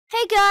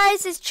Hey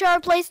guys, it's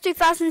Plays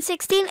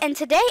 2016 and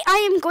today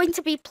I am going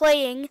to be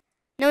playing,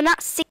 no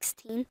not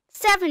 16,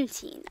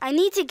 17. I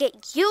need to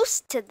get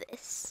used to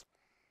this.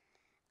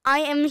 I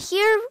am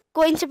here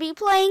going to be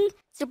playing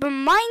Super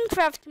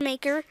Minecraft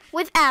Maker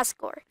with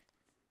Asgore.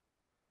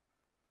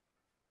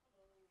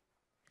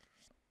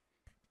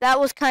 That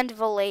was kind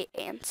of a late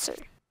answer.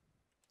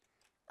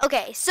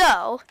 Okay,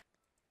 so,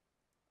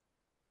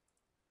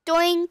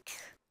 doink.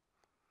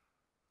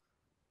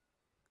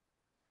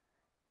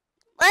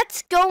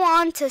 Let's go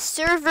on to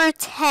server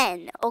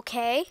 10,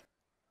 okay?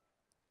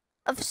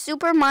 Of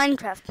Super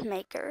Minecraft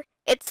Maker.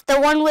 It's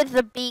the one with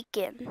the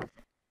beacon.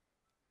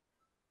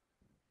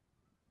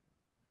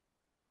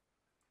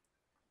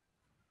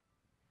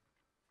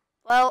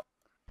 Well,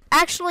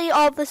 actually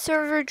all the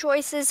server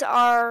choices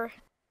are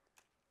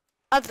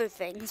other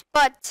things,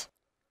 but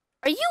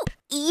are you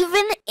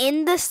even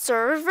in the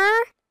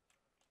server?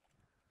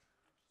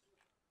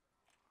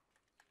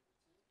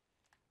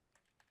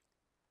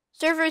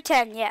 Server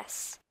 10,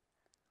 yes.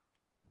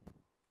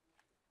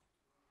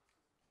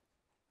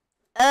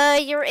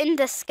 You're in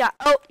the sky.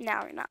 Oh,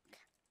 now you're not.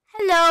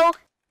 Hello.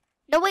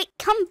 No, wait,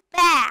 come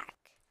back.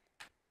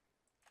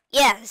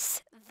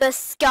 Yes, the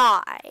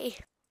sky.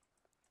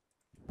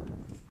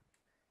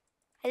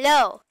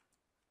 Hello.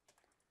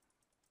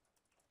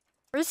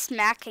 We're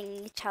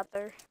smacking each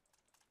other.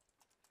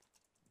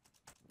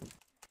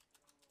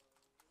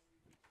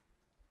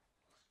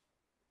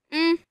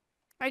 We're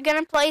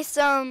gonna play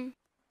some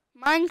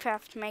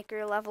Minecraft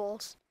Maker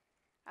levels,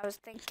 I was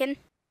thinking.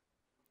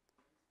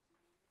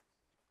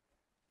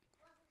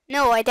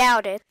 No, I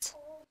doubt it.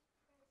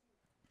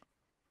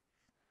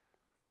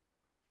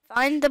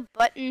 Find the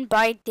button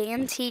by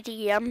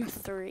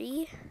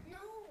DanTDM3. No.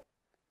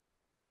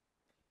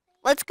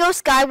 Let's go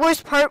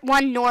Skywars Part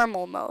 1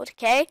 normal mode,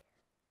 okay?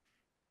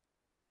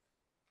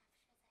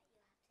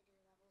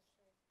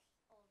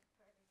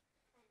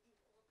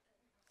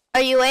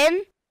 Are you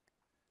in?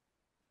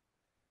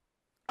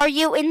 Are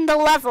you in the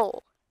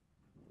level?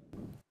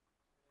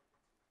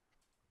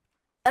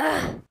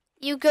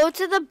 You go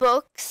to the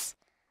books.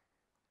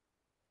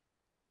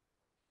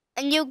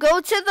 And you go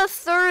to the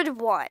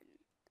third one.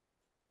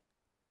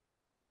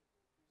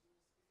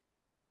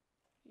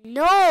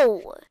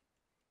 No.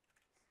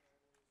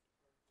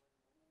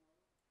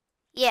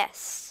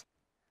 Yes.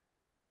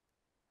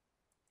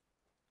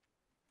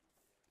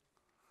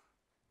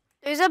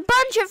 There's a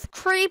bunch of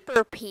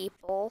creeper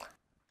people.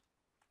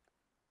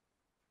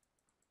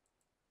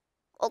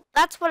 Well,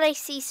 that's what I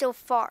see so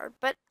far,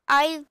 but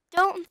I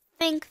don't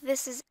think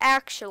this is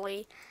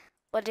actually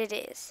what it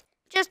is.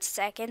 Just a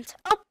second.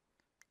 Oh,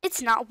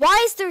 it's not.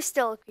 Why is there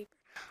still a creeper?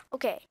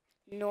 Okay,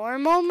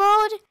 normal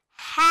mode,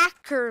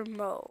 hacker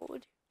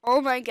mode.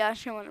 Oh my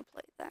gosh, I want to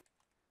play that.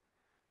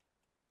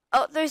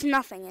 Oh, there's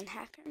nothing in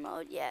hacker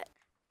mode yet.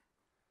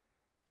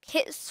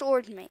 Kit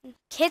swordman,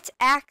 Kit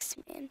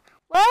axeman.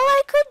 Well,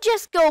 I could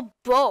just go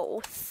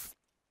both.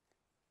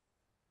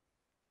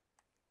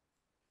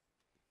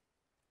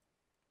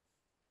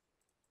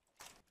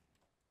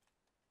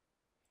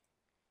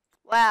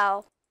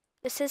 Wow,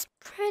 this is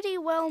pretty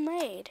well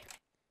made.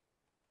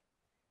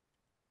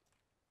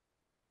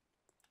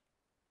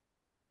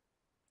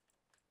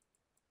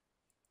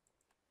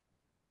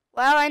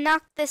 Well, I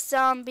knocked this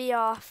zombie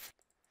off.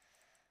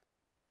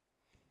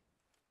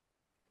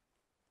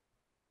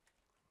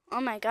 Oh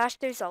my gosh,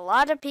 there's a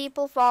lot of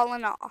people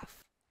falling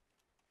off.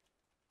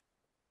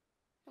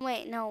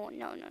 Wait, no,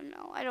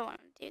 I don't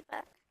want to do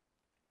that.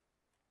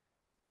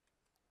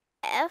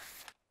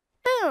 F,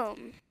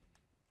 boom.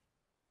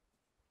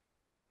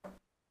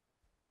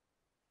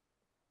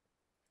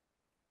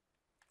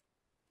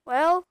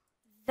 Well,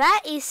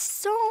 that is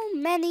so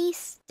many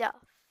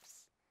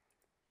stuffs.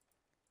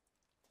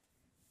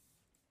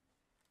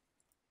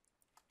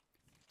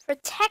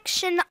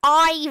 Protection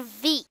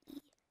IV.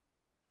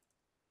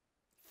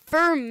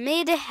 For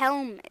mid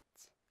helmet.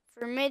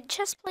 For mid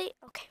chest plate.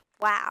 Okay,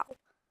 wow.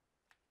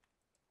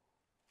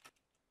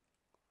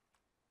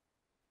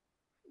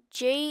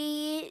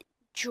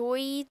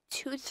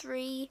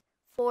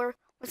 Joy234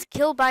 was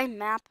killed by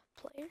map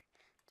player.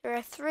 There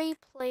are 3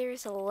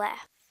 players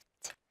left.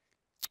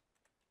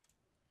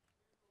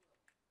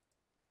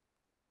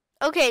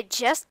 Okay,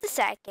 just a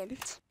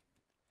second.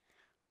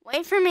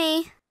 Wait for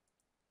me.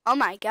 Oh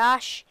my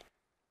gosh.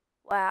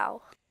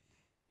 Wow.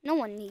 No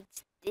one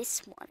needs this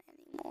one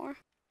anymore.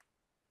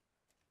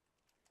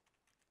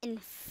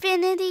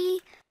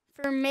 Infinity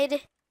for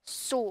mid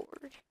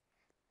sword.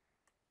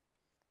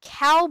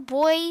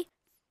 Cowboy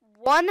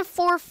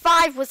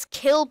 145 was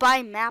killed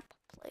by map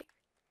player.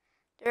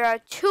 There are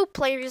 2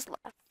 players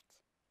left.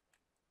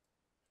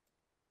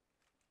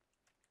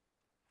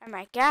 Oh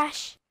my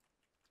gosh.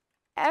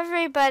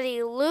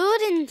 Everybody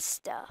looting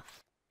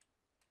stuff.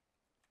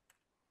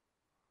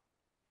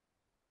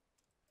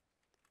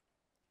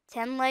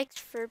 10 likes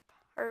for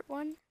part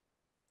 1.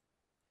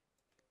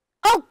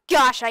 Oh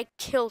gosh, I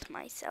killed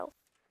myself.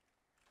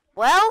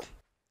 Well,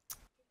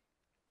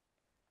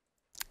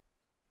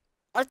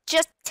 let's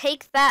just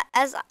take that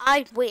as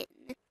I win.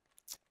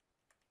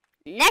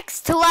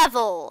 Next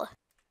level.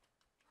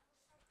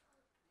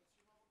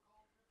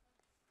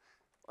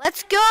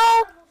 Let's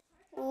go.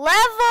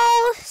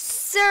 Level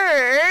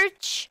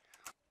search.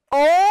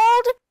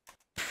 Old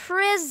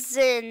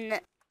prison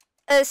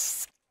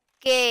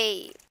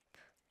escape.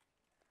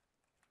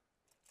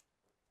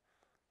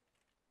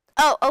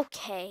 Oh,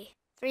 okay.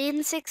 3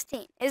 and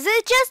 16. Is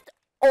it just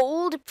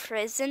old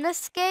prison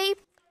escape?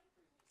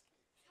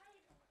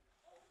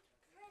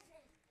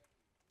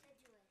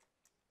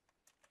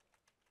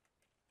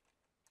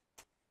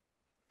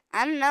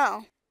 I don't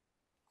know.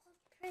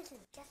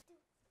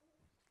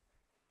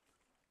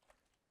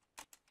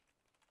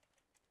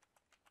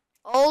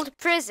 Old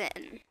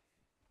prison.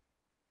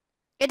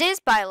 It is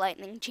by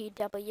Lightning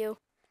GW.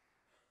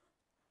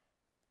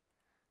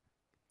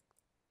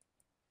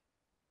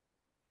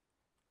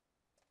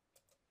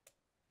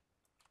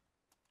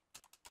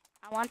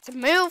 I want to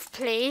move,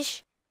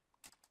 please.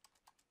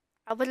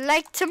 I would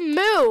like to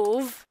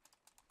move.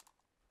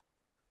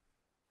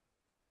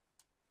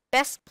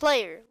 Best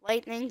player,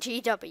 Lightning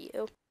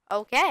GW.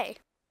 Okay.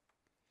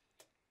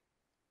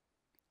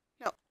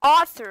 No,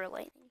 author,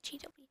 Lightning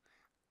GW.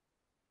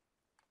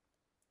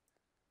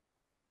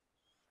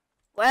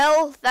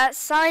 Well, that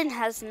sign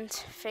hasn't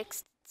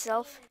fixed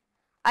itself.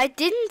 I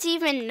didn't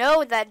even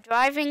know that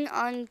driving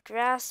on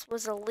grass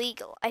was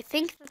illegal. I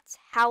think that's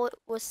how it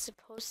was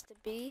supposed to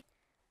be.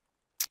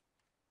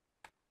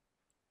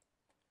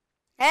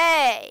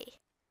 Hey!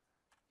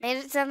 Made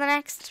it to the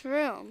next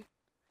room.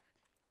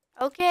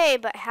 Okay,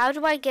 but how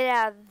do I get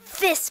out of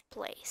this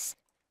place?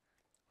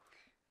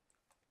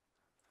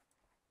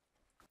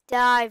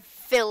 Die,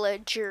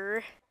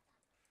 villager.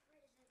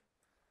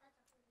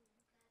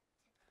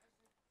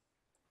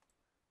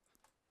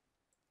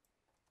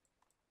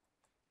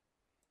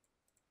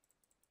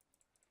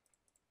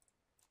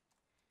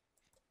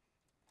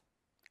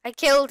 I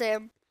killed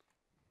him.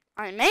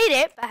 I made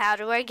it, but how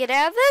do I get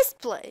out of this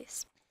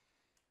place?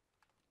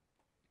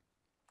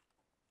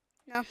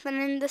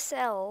 Nothing in the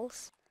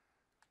cells.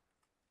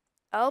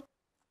 Oh,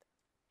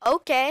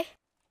 okay.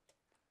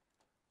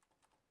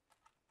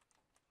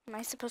 Am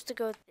I supposed to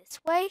go this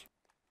way?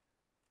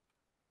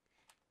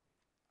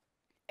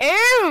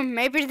 Oh,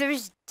 maybe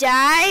there's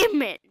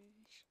diamonds.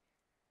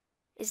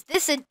 Is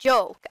this a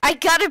joke? I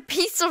got a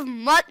piece of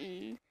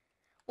mutton.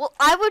 Well,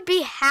 I would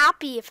be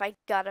happy if I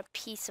got a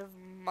piece of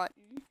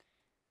mutton.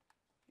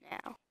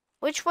 Now,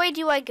 which way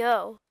do I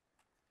go?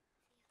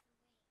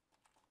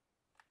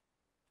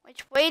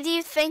 Which way do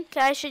you think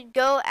I should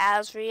go,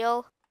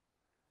 Asriel?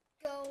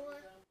 Go.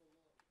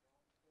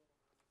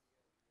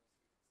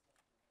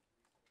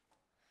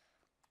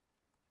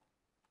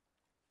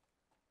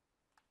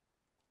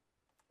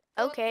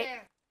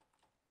 Okay.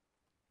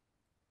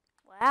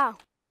 Wow.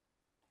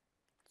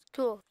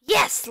 Cool.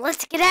 Yes,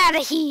 let's get out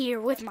of here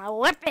with my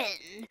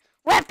weapon.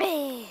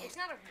 Weapon. It's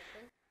not a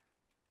weapon.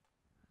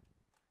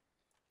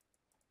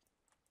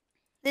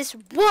 This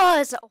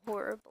was a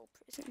horrible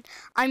prison.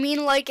 I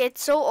mean, like,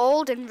 it's so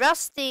old and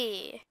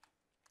rusty.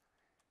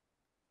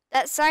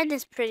 That sign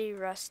is pretty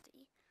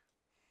rusty.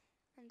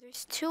 And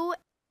there's 2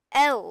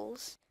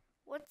 L's.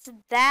 What's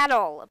that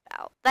all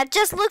about? That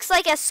just looks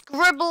like a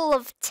scribble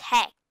of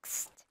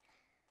text.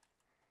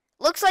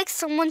 Looks like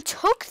someone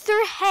took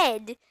their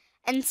head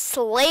and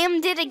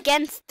slammed it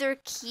against their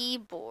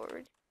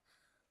keyboard.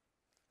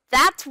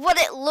 That's what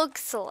it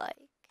looks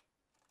like.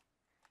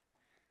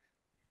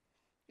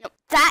 No,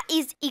 that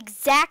is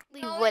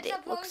exactly what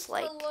it looks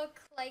like. It's supposed to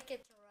look like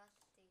it's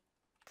rusty.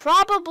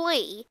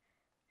 Probably,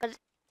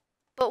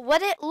 but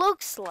what it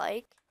looks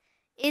like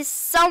is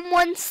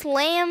someone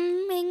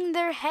slamming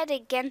their head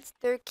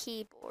against their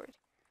keyboard.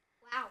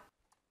 Wow.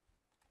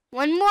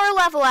 One more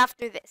level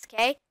after this,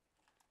 okay?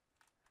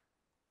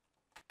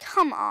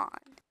 Come on.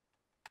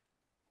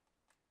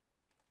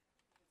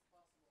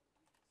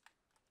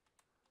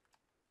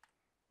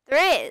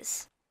 There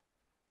is.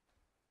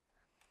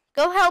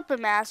 Go help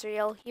him,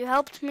 Asriel. You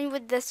helped me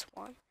with this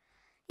one.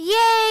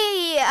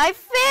 Yay! I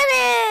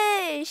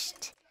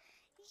finished!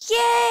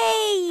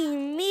 Yay!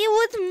 Me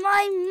with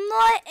my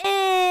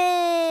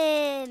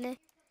mutton!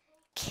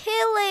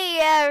 Killing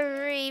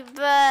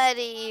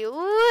everybody!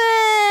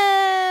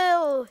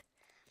 Woo!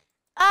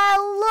 I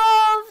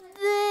love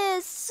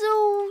this!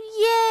 So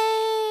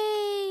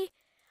yay!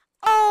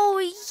 Oh,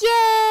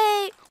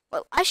 yay!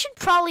 Well, I should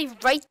probably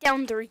write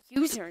down their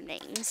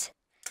usernames.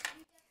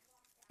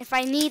 If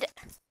I need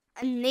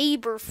a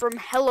neighbor from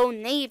Hello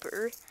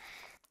Neighbor.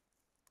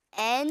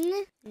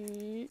 No,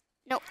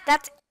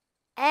 that's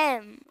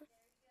M.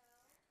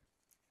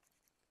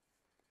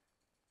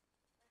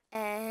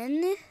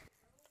 N.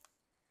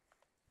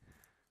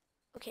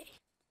 Okay.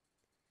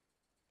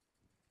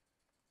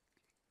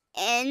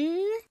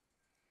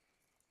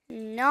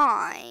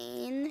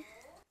 N9.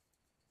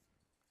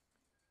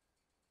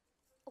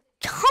 Oh,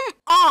 come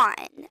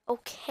on.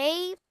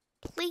 Okay,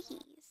 please.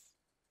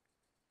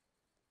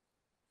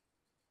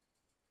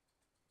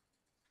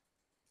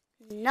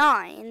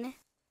 9.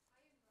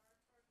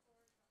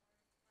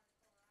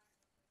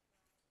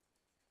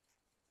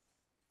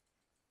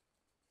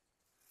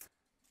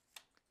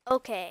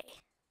 Okay.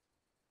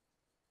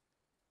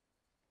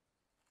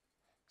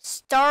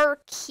 Star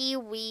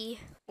Kiwi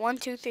 1,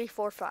 2, 3,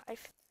 4,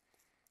 5.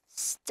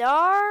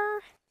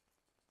 Star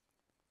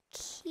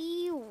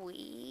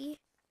Kiwi.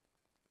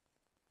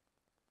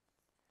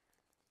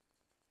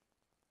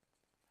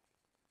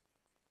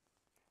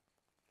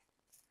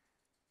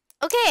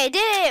 Okay, I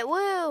did it!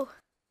 Woo!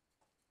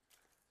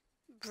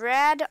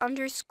 Brad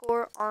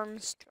underscore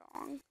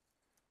Armstrong.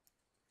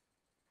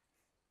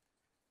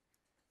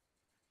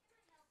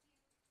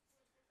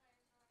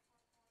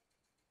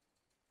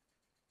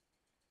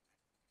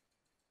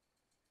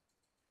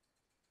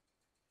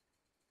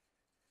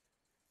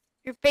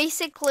 You're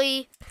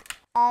basically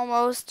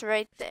almost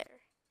right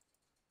there.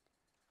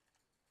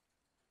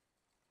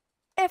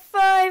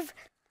 F5.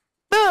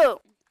 Boom!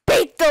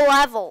 Beat the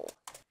level!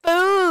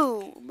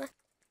 Boom!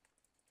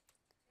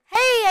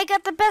 Hey, I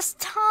got the best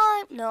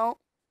time! No.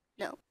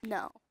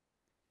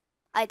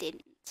 I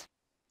didn't.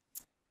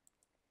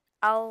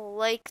 I'll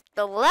like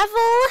the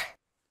level.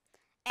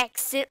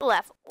 Exit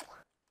level.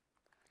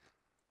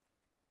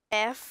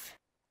 F.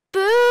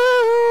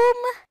 Boom!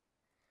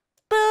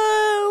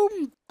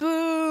 Boom!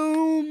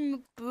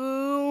 Boom!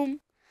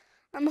 Boom!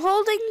 I'm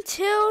holding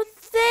 2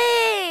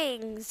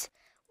 things!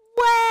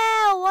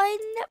 Wow!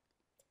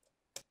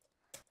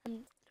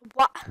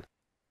 What?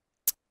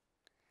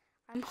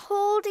 I'm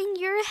holding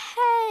your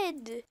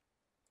head!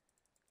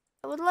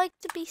 I would like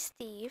to be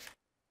Steve.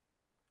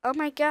 Oh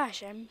my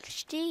gosh, I'm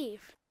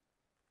Steve.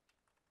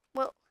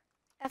 Well,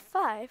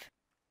 F5.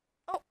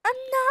 Oh, I'm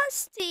not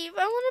Steve.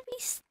 I want to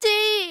be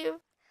Steve.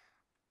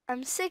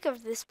 I'm sick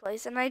of this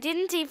place, and I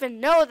didn't even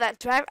know that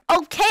driver.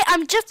 Okay,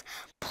 I'm just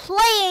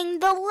playing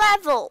the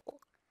level.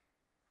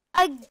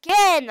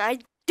 Again, I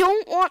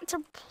don't want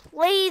to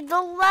play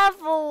the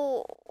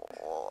level.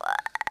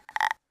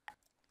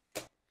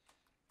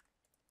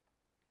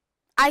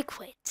 I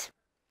quit.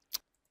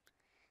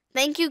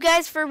 Thank you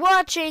guys for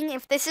watching.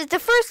 If this is the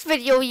first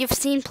video you've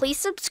seen, please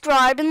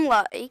subscribe and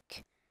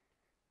like.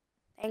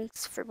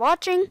 Thanks for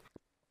watching.